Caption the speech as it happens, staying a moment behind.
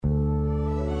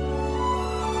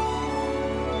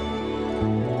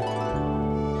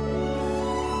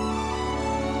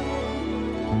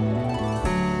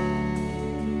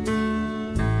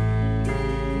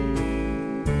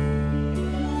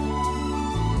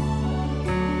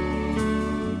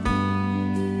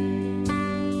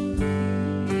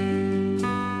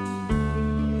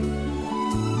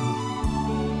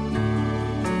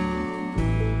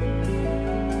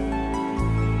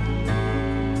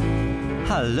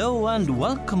Hello and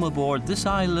welcome aboard This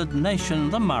Island Nation,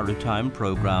 the Maritime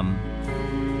Programme.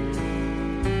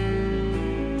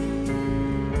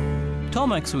 Tom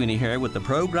McSweeney here with the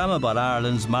programme about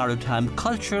Ireland's maritime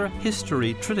culture,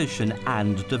 history, tradition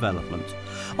and development.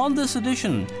 On this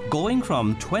edition, going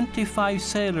from 25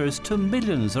 sailors to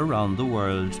millions around the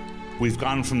world. We've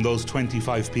gone from those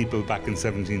 25 people back in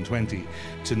 1720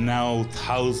 to now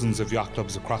thousands of yacht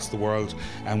clubs across the world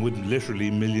and with literally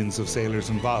millions of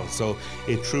sailors involved. So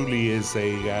it truly is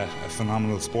a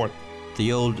phenomenal sport.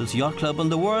 The oldest yacht club in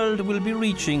the world will be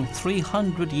reaching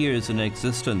 300 years in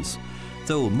existence.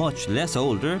 Though much less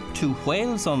older, two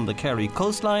whales on the Kerry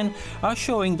coastline are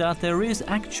showing that there is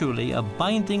actually a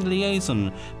binding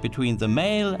liaison between the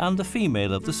male and the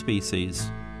female of the species.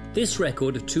 This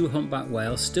record of two humpback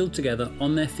whales still together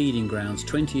on their feeding grounds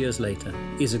 20 years later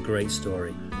is a great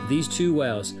story. These two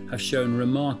whales have shown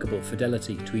remarkable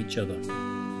fidelity to each other.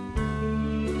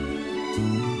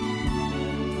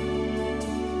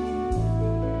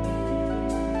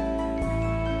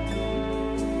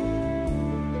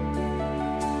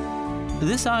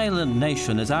 This Island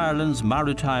Nation is Ireland's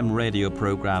maritime radio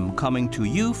programme, coming to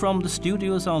you from the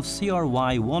studios of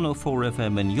CRY 104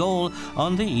 FM in Youghal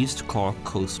on the East Cork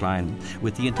coastline,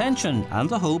 with the intention and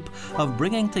the hope of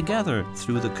bringing together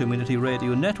through the Community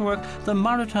Radio Network the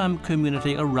maritime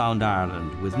community around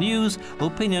Ireland, with news,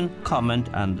 opinion, comment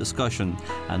and discussion,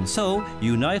 and so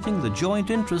uniting the joint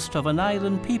interest of an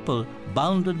island people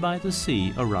bounded by the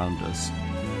sea around us.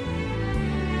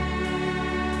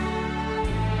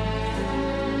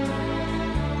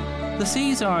 The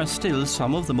seas are still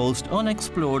some of the most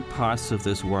unexplored parts of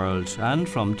this world, and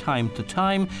from time to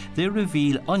time they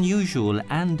reveal unusual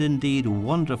and indeed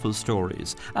wonderful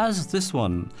stories, as this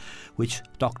one, which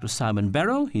Dr. Simon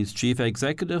Barrow, he's Chief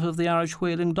Executive of the Irish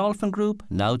Whaling Dolphin Group,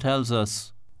 now tells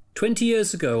us. 20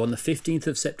 years ago, on the 15th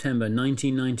of September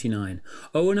 1999,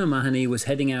 Owen O'Mahony was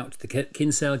heading out to the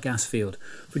Kinsale gas field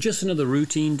for just another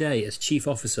routine day as Chief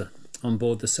Officer on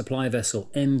board the supply vessel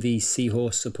MV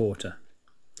Seahorse Supporter.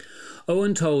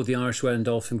 Owen told the Irish Whaling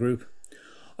Dolphin Group,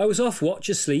 "I was off watch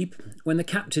asleep when the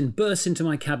captain burst into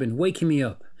my cabin, waking me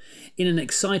up. In an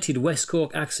excited West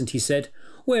Cork accent he said,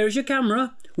 'Where is your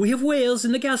camera? We have whales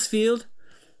in the gas field.'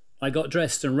 I got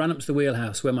dressed and ran up to the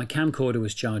wheelhouse where my camcorder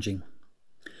was charging."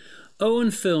 Owen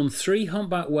filmed 3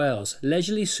 humpback whales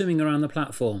leisurely swimming around the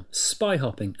platform,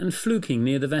 spy-hopping and fluking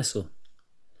near the vessel.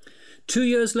 2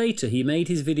 years later, he made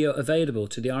his video available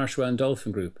to the Irish Whaling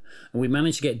Dolphin Group, and we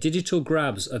managed to get digital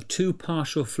grabs of 2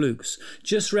 partial flukes,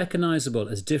 just recognisable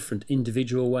as different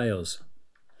individual whales.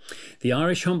 The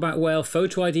Irish Humpback Whale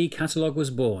Photo ID catalogue was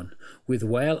born, with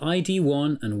Whale ID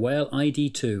 1 and Whale ID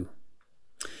 2.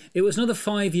 It was another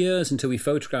 5 years until we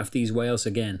photographed these whales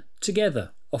again, together,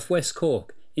 off West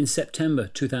Cork, in September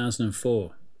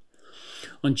 2004.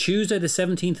 On Tuesday the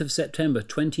 17th of September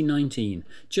 2019,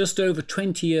 just over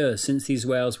 20 years since these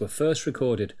whales were first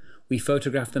recorded, we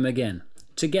photographed them again,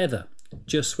 together,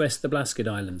 just west of the Blasket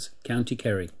Islands, County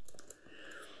Kerry.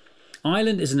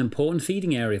 Ireland is an important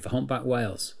feeding area for humpback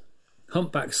whales.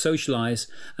 Humpbacks socialise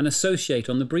and associate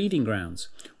on the breeding grounds,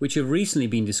 which have recently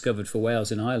been discovered for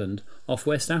whales in Ireland off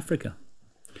West Africa.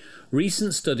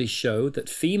 Recent studies show that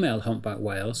female humpback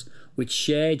whales, which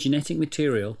share genetic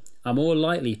material, are more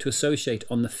likely to associate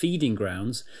on the feeding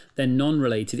grounds than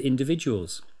non-related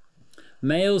individuals.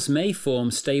 Males may form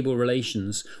stable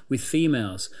relations with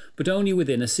females, but only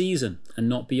within a season and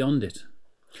not beyond it,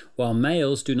 while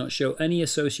males do not show any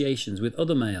associations with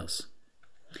other males.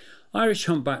 Irish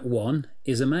Humpback 1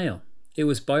 is a male. It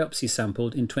was biopsy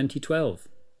sampled in 2012.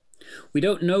 We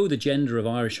don't know the gender of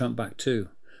Irish Humpback 2,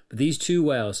 but these two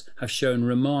whales have shown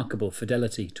remarkable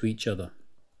fidelity to each other.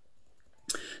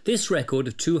 This record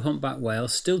of 2 humpback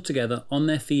whales still together on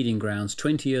their feeding grounds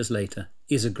 20 years later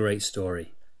is a great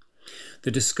story.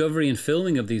 The discovery and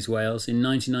filming of these whales in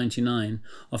 1999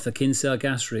 off the Kinsale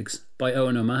gas rigs by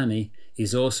Owen O'Mahony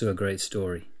is also a great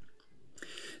story.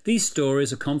 These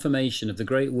stories are confirmation of the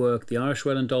great work the Irish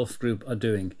Whaling Dolphin Group are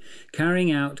doing,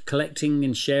 carrying out, collecting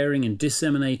and sharing and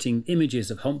disseminating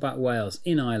images of humpback whales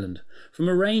in Ireland from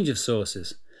a range of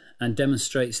sources, and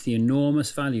demonstrates the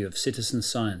enormous value of citizen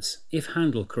science, if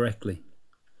handled correctly.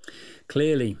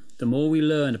 Clearly, the more we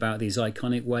learn about these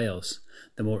iconic whales,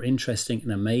 the more interesting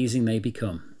and amazing they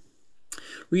become.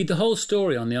 Read the whole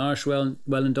story on the Irish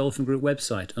Whaling Dolphin Group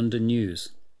website under News.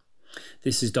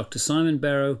 This is Dr. Simon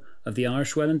Barrow of the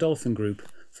Irish Whaling Dolphin Group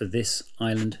for This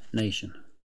Island Nation.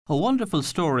 A wonderful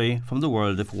story from the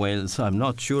world of Wales. I'm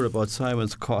not sure about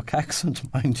Simon's Cork accent,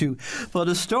 mind you, but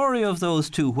the story of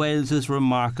those two whales is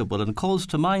remarkable and calls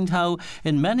to mind how,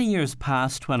 in many years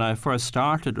past, when I first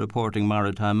started reporting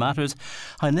maritime matters,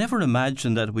 I never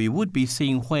imagined that we would be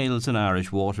seeing whales in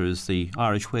Irish waters. The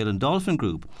Irish Whale and Dolphin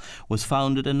Group was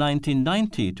founded in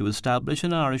 1990 to establish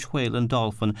an Irish whale and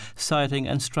dolphin sighting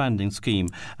and stranding scheme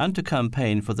and to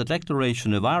campaign for the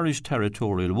declaration of Irish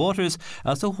territorial waters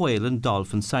as a whale and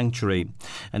dolphin sanctuary,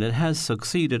 and it has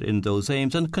succeeded in those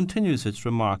aims and continues its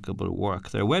remarkable work.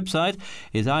 Their website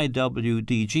is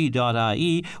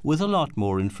iwdg.ie with a lot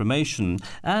more information,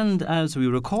 and as we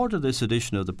recorded this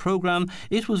edition of the programme,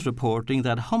 it was reporting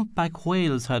that humpback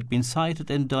whales had been sighted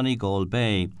in Donegal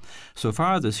Bay. So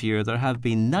far this year there have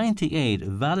been 98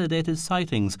 validated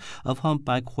sightings of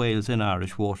humpback whales in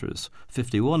Irish waters,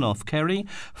 51 off Kerry,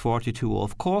 42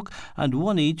 off Cork and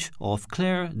 1 each off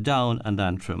Clare, Down and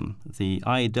Antrim. The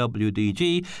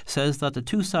IWDG says that the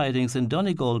 2 sightings in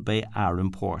Donegal Bay are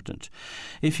important.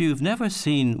 If you've never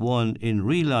seen one in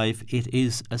real life, it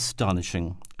is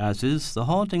astonishing, as is the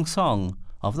haunting song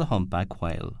of the humpback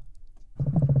whale.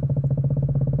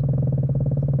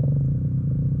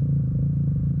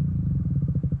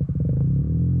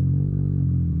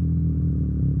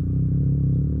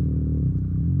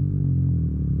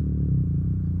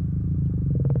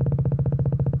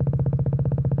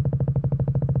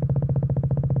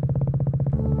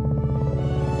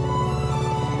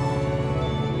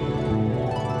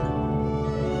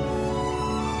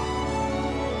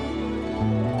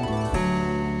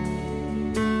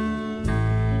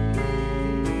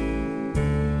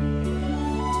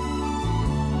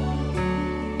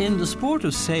 In the sport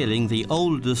of sailing, the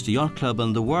oldest yacht club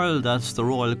in the world, that's the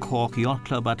Royal Cork Yacht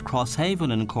Club at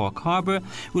Crosshaven in Cork Harbour,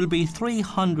 will be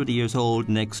 300 years old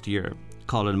next year.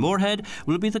 Colin Moorhead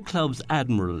will be the club's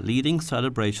admiral, leading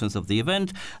celebrations of the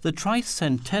event, the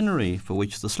tricentenary, for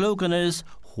which the slogan is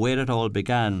 "Where it all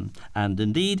began." And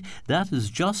indeed, that is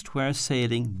just where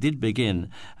sailing did begin,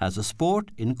 as a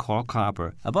sport in Cork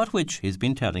Harbour, about which he's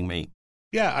been telling me.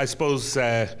 Yeah, I suppose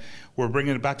we're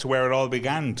bringing it back to where it all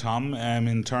began, Tom,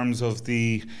 in terms of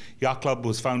the yacht club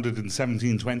was founded in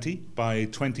 1720 by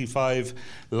 25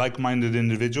 like-minded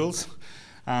individuals.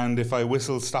 And if I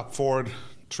whistle stop forward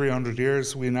 300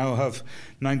 years, we now have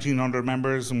 1,900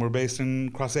 members and we're based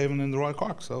in Crosshaven in the Royal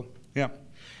Cork. So, yeah.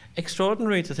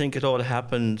 Extraordinary to think it all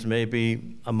happened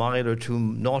maybe a mile or 2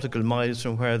 nautical miles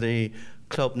from where the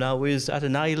club now is, at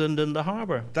an island in the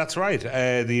harbour. That's right.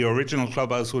 The original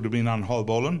clubhouse would have been on Hull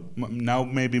Bowlen, now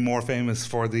maybe more famous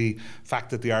for the fact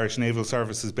that the Irish Naval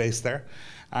Service is based there.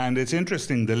 And it's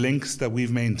interesting, the links that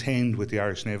we've maintained with the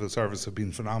Irish Naval Service have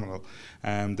been phenomenal.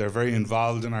 They're very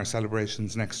involved in our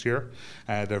celebrations next year.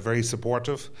 They're very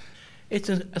supportive. It's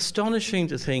astonishing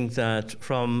to think that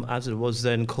from, as it was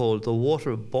then called, the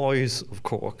Water Boys of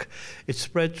Cork, it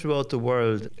spread throughout the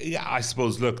world. Yeah, I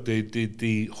suppose, look,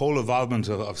 the whole involvement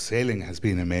of sailing has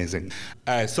been amazing.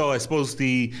 So I suppose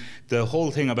the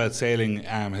whole thing about sailing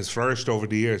has flourished over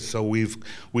the years. So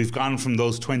we've gone from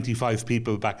those 25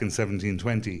 people back in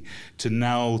 1720 to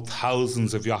now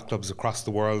thousands of yacht clubs across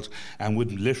the world, and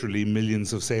with literally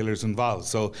millions of sailors involved.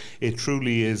 So it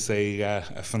truly is a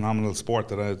phenomenal sport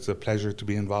that it's a pleasure to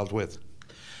be involved with.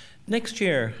 Next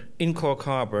year in Cork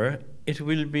Harbour, it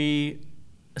will be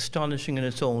astonishing in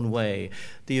its own way.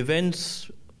 The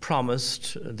events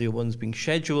promised, the ones being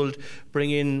scheduled, bring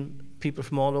in people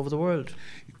from all over the world.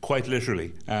 Quite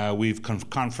literally. We've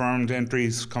confirmed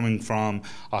entries coming from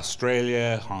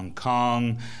Australia, Hong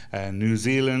Kong, New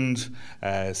Zealand,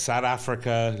 South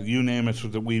Africa, you name it.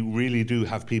 We really do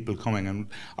have people coming, and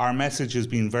our message has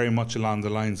been very much along the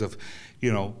lines of,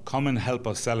 you know, come and help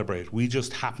us celebrate. We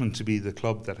just happen to be the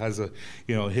club that has a,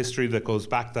 you know, history that goes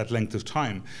back that length of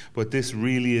time. But this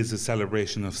really is a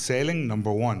celebration of sailing,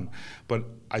 number one. But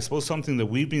I suppose something that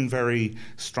we've been very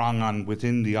strong on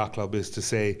within the yacht club is to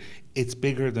say it's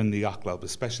bigger than the yacht club,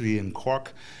 especially in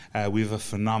Cork. We have a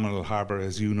phenomenal harbour,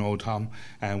 as you know, Tom,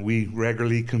 and we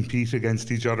regularly compete against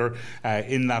each other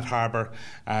in that harbour.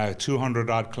 200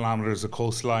 odd kilometres of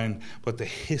coastline, but the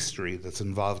history that's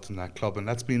involved in that club, and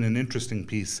that's been an interesting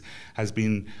piece, has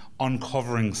been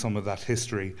uncovering some of that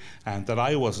history that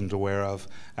I wasn't aware of,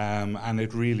 and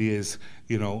it really is,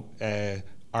 you know,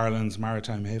 Ireland's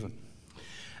maritime haven.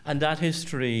 And that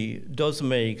history does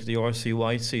make the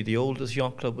RCYC the oldest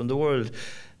yacht club in the world.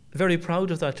 Very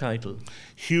proud of that title.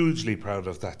 Hugely proud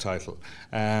of that title.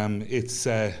 It's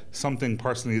something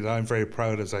personally that I'm very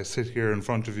proud as I sit here in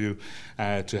front of you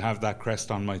to have that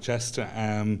crest on my chest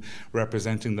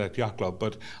representing that yacht club.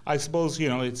 But I suppose, you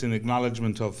know, it's an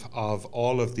acknowledgement of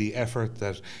all of the effort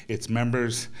that its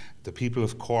members, the people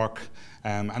of Cork,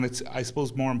 and it's, I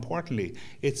suppose, more importantly,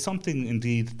 it's something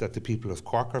indeed that the people of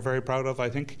Cork are very proud of, I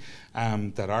think,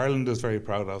 that Ireland is very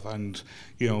proud of. And,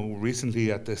 you know,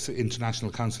 recently at this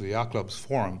International Council of Yacht Clubs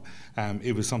forum,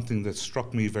 it was something that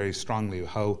struck me very strongly,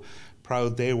 how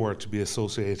proud they were to be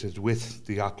associated with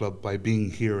the yacht club by being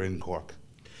here in Cork.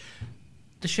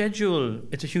 The schedule,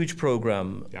 it's a huge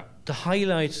programme. Yeah. The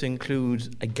highlights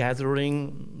include a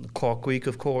gathering, Cork Week,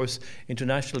 of course,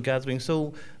 international gathering.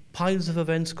 So piles of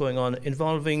events going on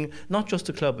involving not just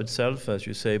the club itself, as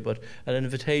you say, but an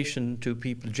invitation to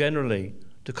people generally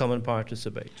to come and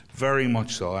participate. Very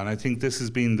much so, and I think this has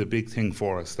been the big thing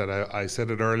for us, that I said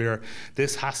it earlier,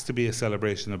 this has to be a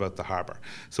celebration about the harbour.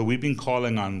 So we've been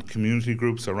calling on community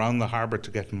groups around the harbour to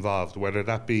get involved, whether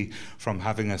that be from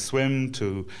having a swim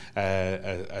to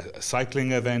a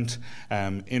cycling event.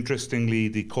 Interestingly,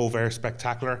 the Cove Air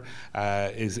Spectacular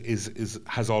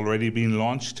has already been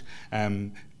launched.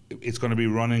 It's going to be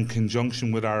run in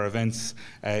conjunction with our events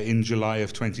in July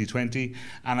of 2020,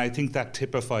 and I think that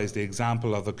typifies the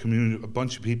example of a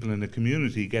bunch of people in the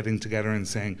community getting together and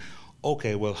saying,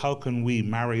 okay, well, how can we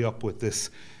marry up with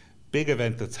this big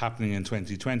event that's happening in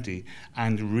 2020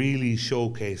 and really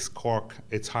showcase Cork,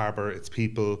 its harbour, its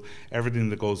people, everything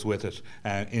that goes with it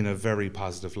in a very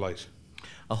positive light.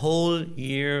 A whole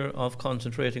year of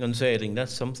concentrating on sailing,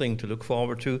 that's something to look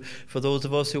forward to for those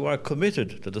of us who are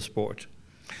committed to the sport.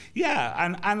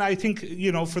 Yeah, and I think,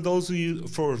 you know, for those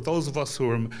of us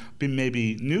who are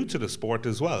maybe new to the sport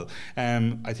as well,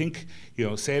 I think, you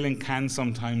know, sailing can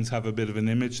sometimes have a bit of an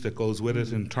image that goes with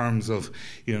it in terms of,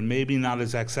 you know, maybe not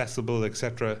as accessible,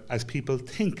 etc., as people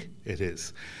think it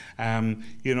is.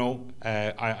 You know,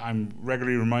 I'm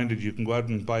regularly reminded you can go out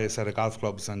and buy a set of golf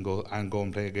clubs and go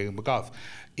and play a game of golf.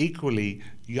 Equally,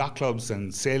 yacht clubs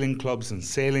and sailing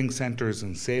centres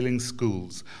and sailing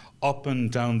schools up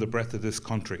and down the breadth of this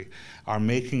country are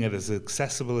making it as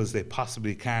accessible as they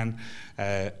possibly can.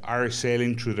 Irish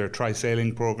Sailing, through their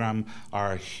Tri-Sailing programme,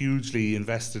 are hugely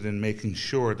invested in making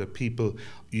sure that people,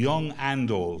 young and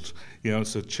old, you know,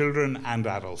 so children and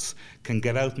adults, can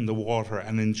get out in the water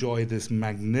and enjoy this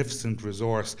magnificent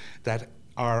resource that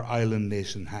our island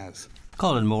nation has.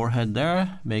 Colin Moorhead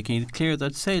there, making it clear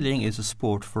that sailing is a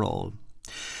sport for all.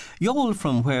 Youghal,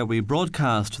 from where we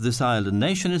broadcast to this island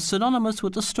nation, is synonymous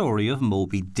with the story of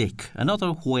Moby Dick, another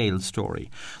whale story.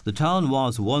 The town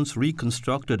was once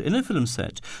reconstructed in a film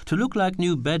set to look like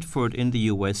New Bedford in the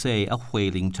USA, a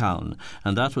whaling town,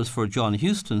 and that was for John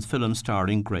Huston's film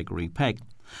starring Gregory Peck.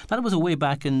 That was way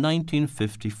back in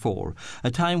 1954,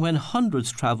 a time when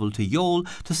hundreds travelled to Youghal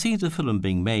to see the film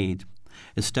being made.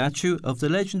 A statue of the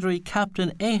legendary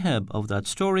Captain Ahab of that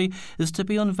story is to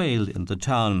be unveiled in the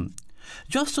town.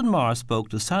 Justin Marr spoke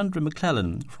to Sandra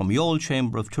McClellan from Youghal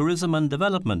Chamber of Tourism and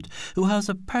Development, who has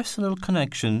a personal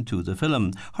connection to the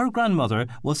film. Her grandmother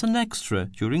was an extra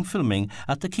during filming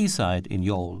at the quayside in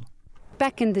Youghal.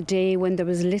 Back in the day when there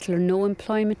was little or no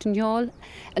employment in Youghal,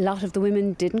 a lot of the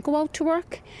women didn't go out to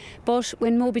work. But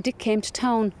when Moby Dick came to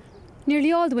town,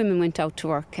 nearly all the women went out to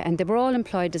work and they were all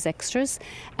employed as extras,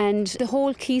 and the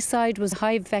whole quayside was a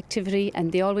hive of activity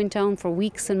and they all went down for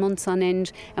weeks and months on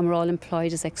end and were all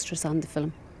employed as extras on the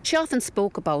film. She often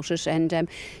spoke about it, and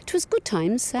it was good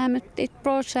times. It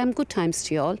brought good times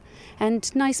to Youghal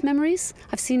and nice memories.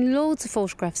 I've seen loads of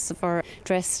photographs of her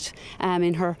dressed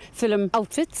in her film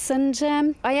outfits, and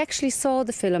I actually saw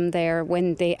the film there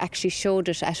when they actually showed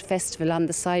it at a festival on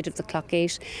the side of the Clock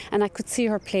 8, and I could see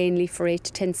her plainly for 8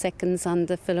 to 10 seconds on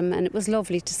the film, and it was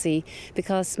lovely to see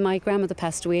because my grandmother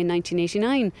passed away in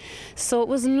 1989, so it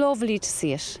was lovely to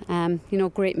see it. You know,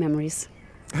 great memories.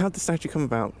 How did the statue come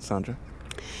about, Sandra?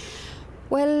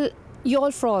 Well,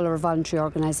 Youghal for All are a voluntary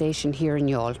organisation here in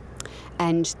Youghal,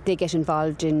 and they get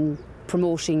involved in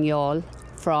promoting Youghal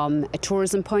from a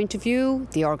tourism point of view.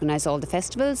 They organise all the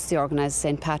festivals, they organise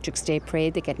St Patrick's Day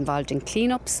Parade, they get involved in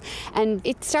clean-ups, and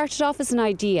it started off as an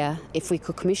idea if we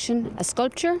could commission a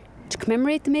sculpture to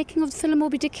commemorate the making of the film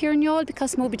Moby Dick here in Youghal,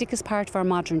 because Moby Dick is part of our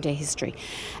modern day history.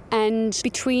 And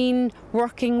between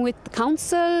working with the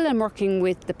council and working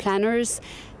with the planners,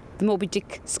 the Moby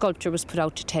Dick sculpture was put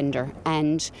out to tender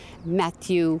and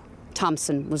Matthew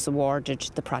Thompson was awarded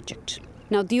the project.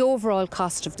 Now, the overall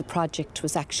cost of the project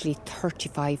was actually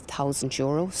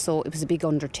 €35,000, so it was a big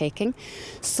undertaking.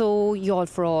 So Youghal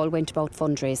for All went about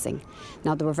fundraising.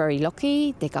 Now, they were very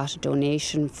lucky. They got a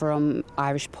donation from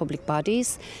Irish public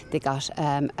bodies. They got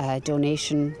a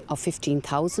donation of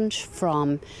 €15,000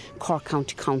 from Cork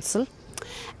County Council.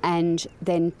 And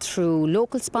then through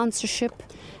local sponsorship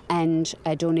and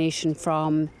a donation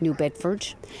from New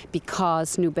Bedford,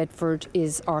 because New Bedford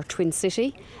is our twin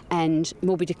city, and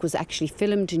Moby Dick was actually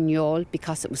filmed in Youghal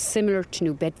because it was similar to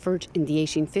New Bedford in the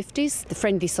 1850s. The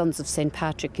Friendly Sons of St.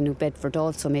 Patrick in New Bedford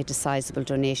also made a sizable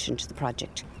donation to the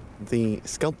project. The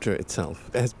sculpture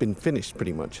itself has been finished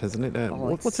pretty much, hasn't it?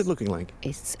 What's it looking like?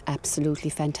 It's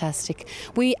absolutely fantastic.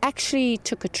 We actually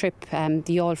took a trip,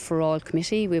 the All for All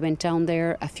committee. We went down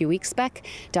there a few weeks back,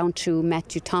 down to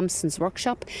Matthew Thompson's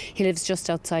workshop. He lives just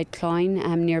outside Cloyne,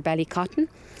 near Ballycotton.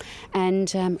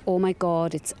 And oh my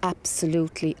God, it's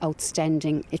absolutely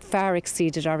outstanding. It far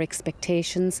exceeded our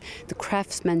expectations. The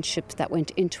craftsmanship that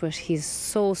went into it, he's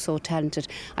so talented.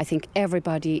 I think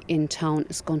everybody in town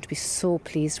is going to be so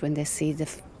pleased when they see the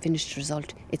finished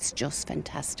result. It's just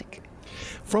fantastic.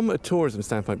 From a tourism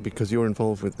standpoint, because you're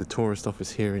involved with the tourist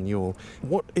office here in Youghal,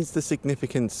 what is the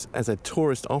significance as a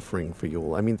tourist offering for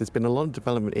Youghal? I mean, there's been a lot of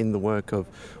development in the work of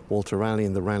Walter Raleigh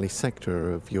and the Raleigh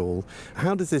sector of Youghal.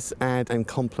 How does this add and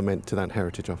complement to that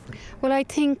heritage offering? Well, I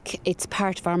think it's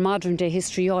part of our modern day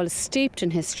history. Youghal is steeped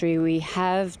in history. We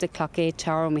have the Clockade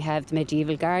Tower and we have the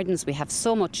medieval gardens. We have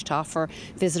so much to offer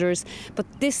visitors, but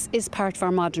this is part of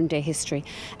our modern day history.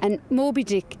 And Moby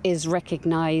Dick is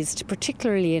recognised,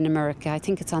 particularly in America. I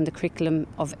think it's on the curriculum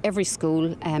of every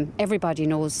school. Everybody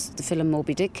knows the film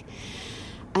Moby Dick.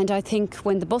 And I think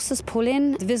when the buses pull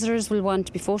in, the visitors will want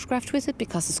to be photographed with it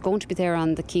because it's going to be there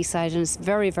on the quayside and it's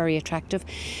very, very attractive.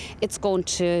 It's going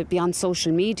to be on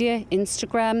social media,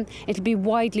 Instagram. It'll be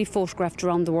widely photographed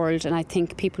around the world, and I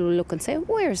think people will look and say,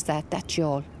 where's that? That's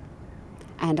Youghal.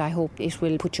 And I hope it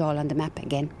will put Youghal on the map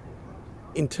again.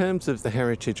 In terms of the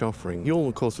heritage offering, Youghal,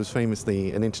 of course, was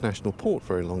famously an international port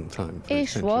for a long time.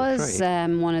 It was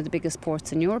one of the biggest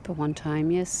ports in Europe at one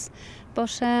time, yes.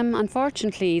 But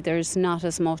unfortunately, there's not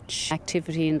as much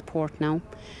activity in the port now.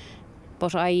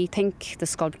 But I think the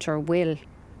sculpture will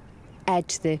add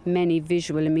to the many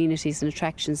visual amenities and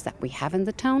attractions that we have in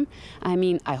the town. I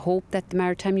mean, I hope that the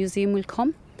Maritime Museum will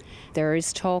come. There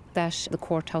is talk that the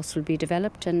courthouse will be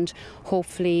developed, and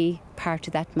hopefully part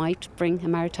of that might bring a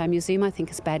maritime museum. I think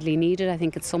it's badly needed. I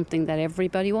think it's something that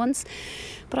everybody wants.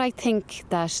 But I think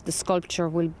that the sculpture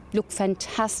will look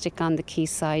fantastic on the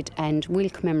quayside and will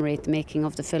commemorate the making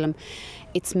of the film.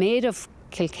 It's made of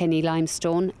Kilkenny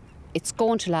limestone. It's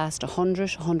going to last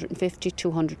 100, 150,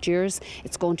 200 years.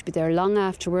 It's going to be there long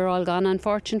after we're all gone,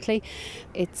 unfortunately.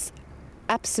 It's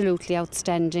absolutely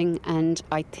outstanding, and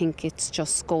I think it's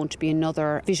just going to be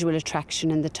another visual attraction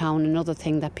in the town, another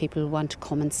thing that people want to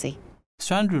come and see.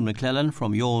 Sandra McClellan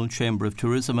from Youghal Chamber of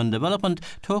Tourism and Development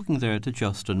talking there to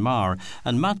Justin Marr.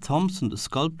 And Matt Thompson, the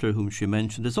sculptor whom she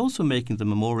mentioned, is also making the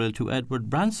memorial to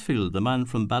Edward Bransfield, the man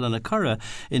from Ballinacurra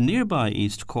in nearby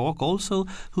East Cork, also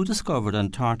who discovered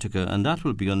Antarctica, and that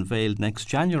will be unveiled next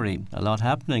January. A lot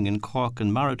happening in Cork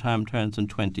and maritime terms in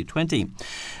 2020.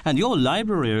 And Youghal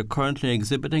Library are currently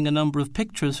exhibiting a number of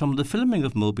pictures from the filming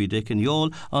of Moby Dick in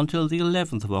Youghal until the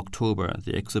 11th of October.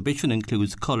 The exhibition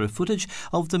includes colour footage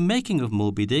of the making of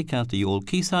Moby Dick at the Youghal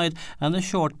quayside and a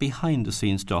short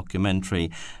behind-the-scenes documentary.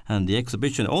 And the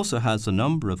exhibition also has a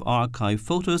number of archive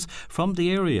photos from the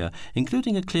area,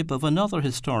 including a clip of another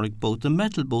historic boat, the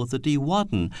metal boat, the Dee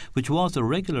Wadden, which was a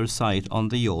regular sight on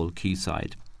the Youghal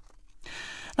quayside.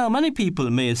 Now, many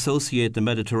people may associate the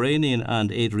Mediterranean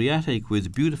and Adriatic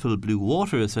with beautiful blue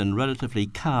waters and relatively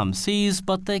calm seas,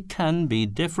 but they can be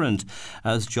different.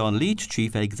 As John Leach,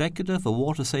 Chief Executive of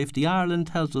Water Safety Ireland,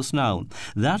 tells us now,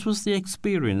 that was the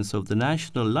experience of the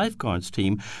National Lifeguards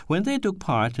team when they took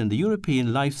part in the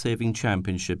European Life-Saving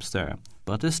Championships there.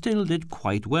 But they still did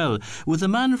quite well, with a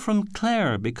man from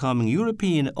Clare becoming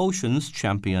European Oceans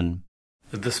Champion.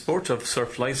 The sport of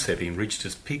surf lifesaving reached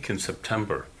its peak in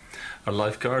September. Our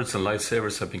lifeguards and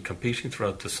lifesavers have been competing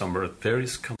throughout the summer at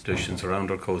various competitions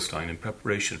around our coastline in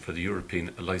preparation for the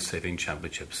European Lifesaving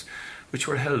Championships, which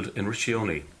were held in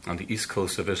Riccione on the east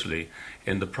coast of Italy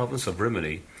in the province of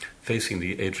Rimini, facing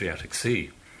the Adriatic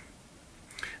Sea.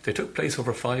 They took place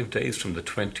over 5 days from the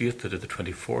 20th to the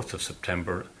 24th of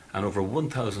September, and over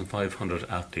 1,500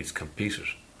 athletes competed.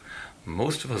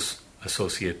 Most of us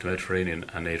associate the Mediterranean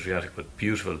and Adriatic with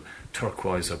beautiful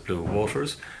turquoise or blue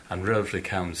waters and relatively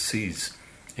calm seas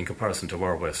in comparison to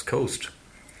our west coast.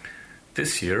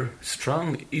 This year,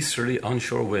 strong easterly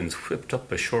onshore winds whipped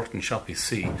up a short and choppy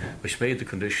sea, which made the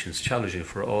conditions challenging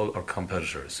for all our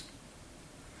competitors.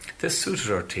 This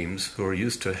suited our teams, who are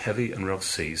used to heavy and rough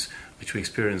seas, which we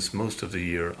experience most of the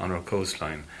year on our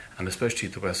coastline, and especially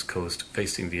the west coast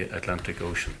facing the Atlantic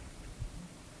Ocean.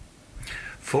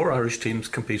 4 Irish teams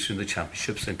competed in the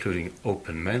championships, including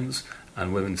open men's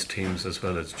and women's teams, as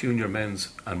well as junior men's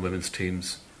and women's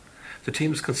teams. The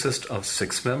teams consist of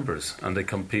 6 members, and they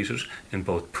competed in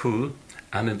both pool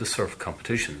and in the surf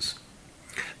competitions.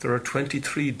 There are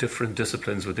 23 different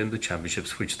disciplines within the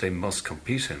championships which they must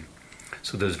compete in,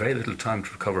 so there's very little time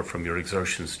to recover from your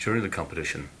exertions during the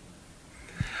competition.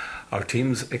 Our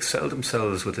teams excel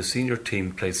themselves, with the senior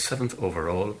team placed 7th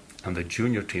overall and the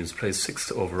junior teams placed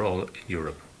 6th overall in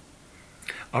Europe.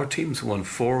 Our teams won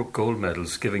 4 gold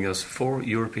medals, giving us 4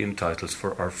 European titles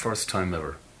for our first time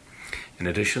ever. In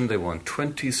addition, they won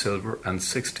 20 silver and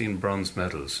 16 bronze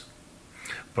medals.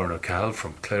 Bernard Cahill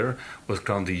from Clare was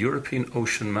crowned the European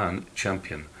Ocean Man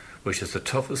champion, which is the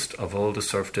toughest of all the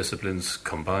surf disciplines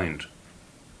combined.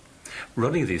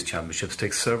 Running these championships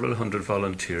takes several hundred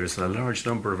volunteers, and a large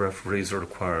number of referees are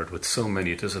required with so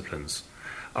many disciplines.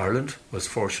 Ireland was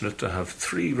fortunate to have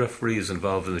 3 referees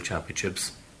involved in the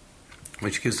championships,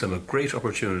 which gives them a great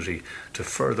opportunity to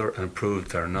further improve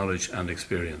their knowledge and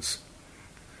experience.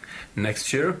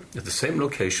 Next year, at the same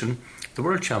location, the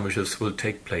World Championships will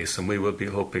take place, and we will be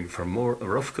hoping for more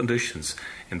rough conditions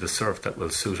in the surf that will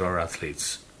suit our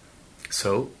athletes.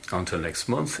 So, until next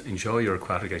month, enjoy your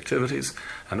aquatic activities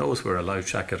and always wear a life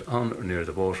jacket on or near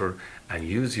the water, and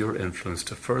use your influence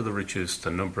to further reduce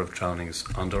the number of drownings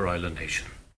on our island nation.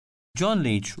 John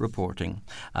Leach reporting.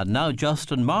 And now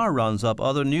Justin Marr rounds up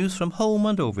other news from home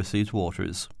and overseas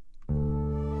waters.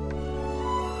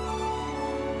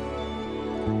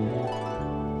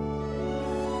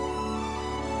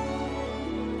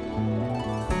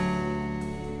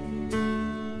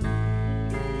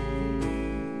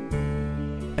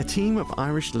 A team of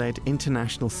Irish-led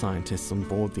international scientists on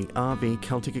board the RV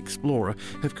Celtic Explorer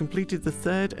have completed the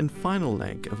 3rd and final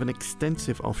leg of an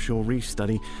extensive offshore reef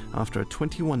study after a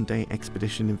 21-day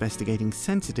expedition investigating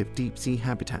sensitive deep-sea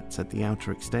habitats at the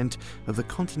outer extent of the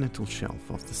continental shelf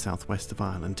of the southwest of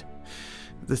Ireland.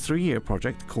 The 3-year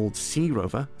project, called Sea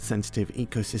Rover, Sensitive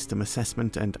Ecosystem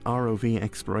Assessment and ROV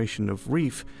Exploration of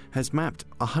Reef, has mapped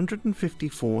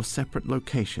 154 separate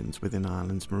locations within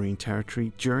Ireland's marine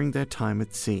territory during their time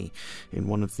at sea, in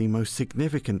one of the most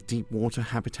significant deep-water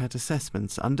habitat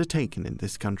assessments undertaken in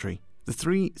this country. The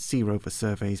 3 Sea Rover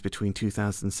surveys between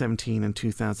 2017 and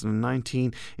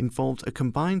 2019 involved a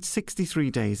combined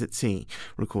 63 days at sea,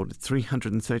 recorded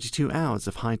 332 hours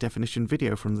of high-definition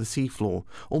video from the seafloor,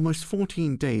 almost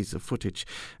 14 days of footage,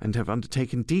 and have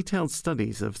undertaken detailed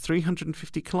studies of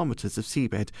 350 kilometres of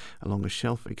seabed along a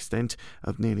shelf extent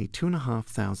of nearly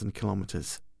 2,500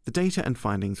 kilometres. The data and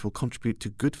findings will contribute to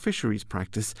good fisheries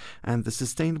practice and the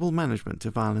sustainable management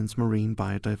of Ireland's marine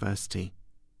biodiversity.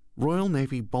 Royal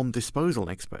Navy bomb disposal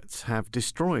experts have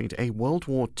destroyed a World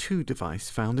War II device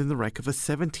found in the wreck of a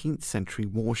 17th century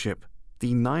warship.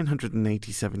 The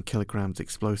 987 kilograms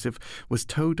explosive was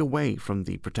towed away from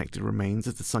the protected remains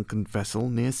of the sunken vessel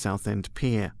near Southend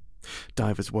Pier.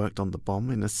 Divers worked on the bomb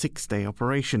in a 6-day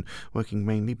operation, working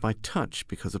mainly by touch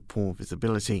because of poor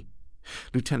visibility.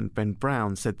 Lieutenant Ben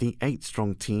Brown said the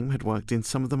 8-strong team had worked in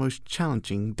some of the most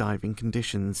challenging diving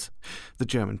conditions. The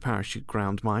German parachute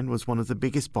ground mine was one of the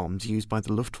biggest bombs used by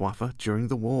the Luftwaffe during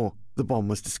the war. The bomb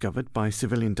was discovered by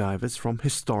civilian divers from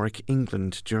historic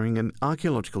England during an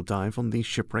archaeological dive on the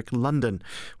shipwreck London,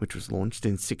 which was launched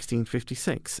in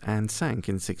 1656 and sank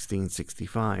in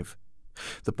 1665.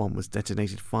 The bomb was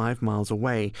detonated 5 miles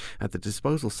away at the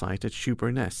disposal site at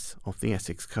Shoeburyness off the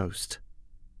Essex coast.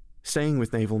 Staying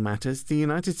with naval matters, the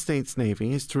United States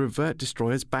Navy is to revert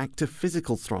destroyers back to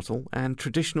physical throttle and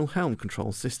traditional helm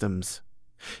control systems.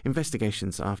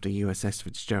 Investigations after USS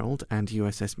Fitzgerald and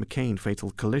USS McCain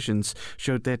fatal collisions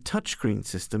showed their touchscreen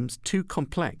systems too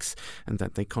complex and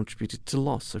that they contributed to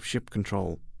loss of ship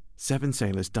control. 7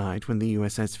 sailors died when the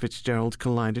USS Fitzgerald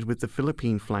collided with the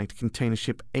Philippine-flagged container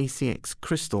ship ACX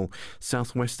Crystal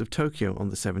southwest of Tokyo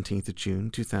on the 17th of June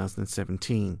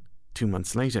 2017. 2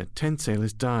 months later, 10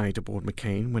 sailors died aboard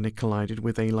McCain when it collided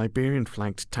with a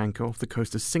Liberian-flagged tanker off the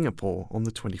coast of Singapore on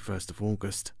the 21st of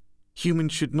August.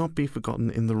 Humans should not be forgotten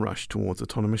in the rush towards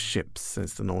autonomous ships,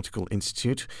 says the Nautical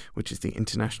Institute, which is the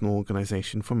international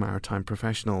organisation for maritime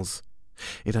professionals.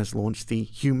 It has launched the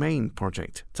Humane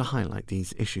project to highlight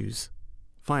these issues.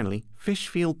 Finally, fish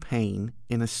feel pain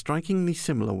in a strikingly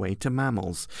similar way to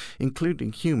mammals,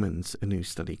 including humans, a new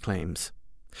study claims.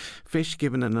 Fish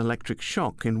given an electric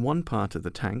shock in one part of the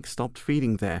tank stopped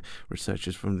feeding there,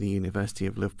 researchers from the University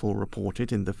of Liverpool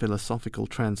reported in the Philosophical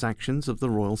Transactions of the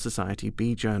Royal Society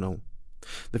Bee Journal.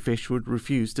 The fish would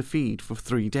refuse to feed for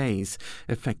 3 days,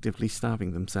 effectively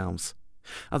starving themselves.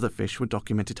 Other fish were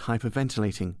documented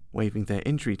hyperventilating, waving their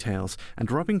injury tails, and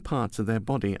rubbing parts of their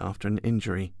body after an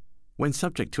injury. When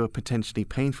subject to a potentially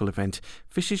painful event,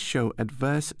 fishes show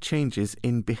adverse changes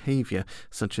in behaviour,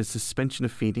 such as suspension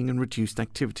of feeding and reduced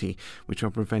activity, which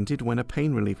are prevented when a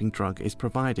pain-relieving drug is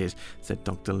provided, said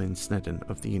Dr. Lynn Snedden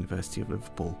of the University of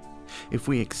Liverpool. If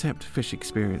we accept fish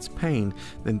experience pain,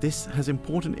 then this has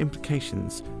important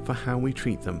implications for how we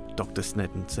treat them, Dr.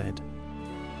 Snedden said.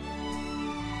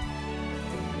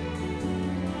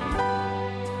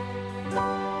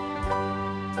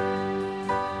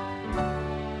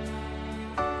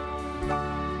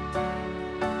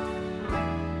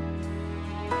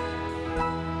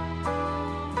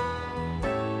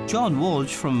 John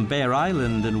Walsh from Bear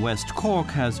Island in West Cork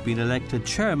has been elected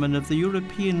chairman of the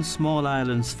European Small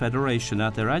Islands Federation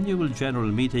at their annual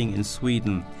general meeting in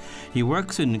Sweden. He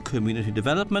works in community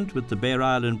development with the Bear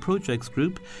Island Projects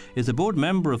Group, is a board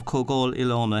member of Cogol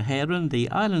Ilona Heron,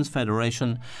 the Islands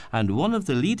Federation, and one of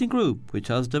the leading group which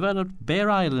has developed Bear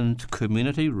Island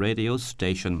Community Radio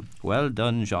Station. Well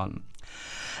done, John.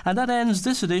 And that ends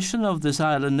this edition of This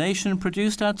Island Nation,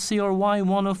 produced at CRY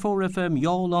 104 FM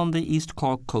Youghal on the East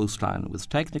Cork coastline, with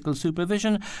technical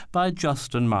supervision by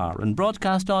Justin Marr, and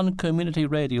broadcast on community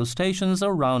radio stations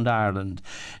around Ireland.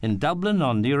 In Dublin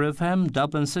on Near FM,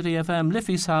 Dublin City FM,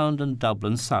 Liffey Sound and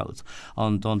Dublin South.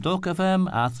 On Dundalk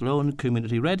FM, Athlone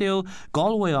Community Radio,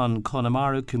 Galway on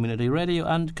Connemara Community Radio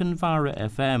and Kinvara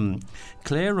FM.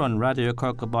 Clare on Radio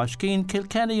Cork-a-Bosceen,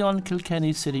 Kilkenny on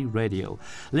Kilkenny City Radio.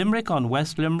 Limerick on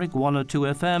West Limerick 102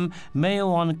 FM,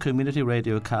 Mayo on Community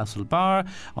Radio Castlebar,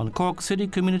 on Cork City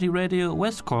Community Radio,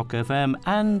 West Cork FM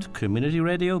and Community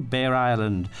Radio Bear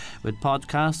Island, with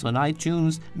podcasts on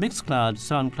iTunes, Mixcloud,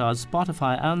 Soundcloud,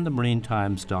 Spotify and the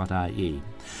MarineTimes.ie.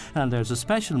 And there's a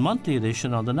special monthly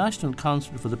edition on the National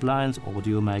Council for the Blind's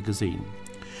audio magazine.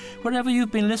 Wherever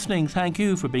you've been listening, thank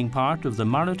you for being part of the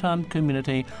maritime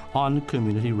community on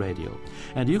Community Radio.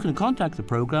 And you can contact the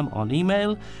programme on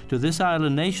email to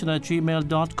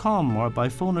thisislandnation@gmail.com or by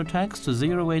phone or text to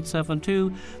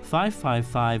 0872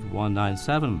 555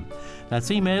 197.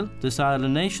 That's email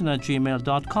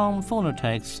thisislandnation@gmail.com, phone or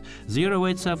text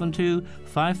 0872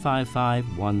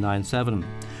 555 197.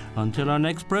 Until our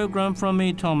next programme, from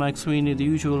me, Tom McSweeney, the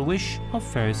usual wish of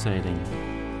fair sailing.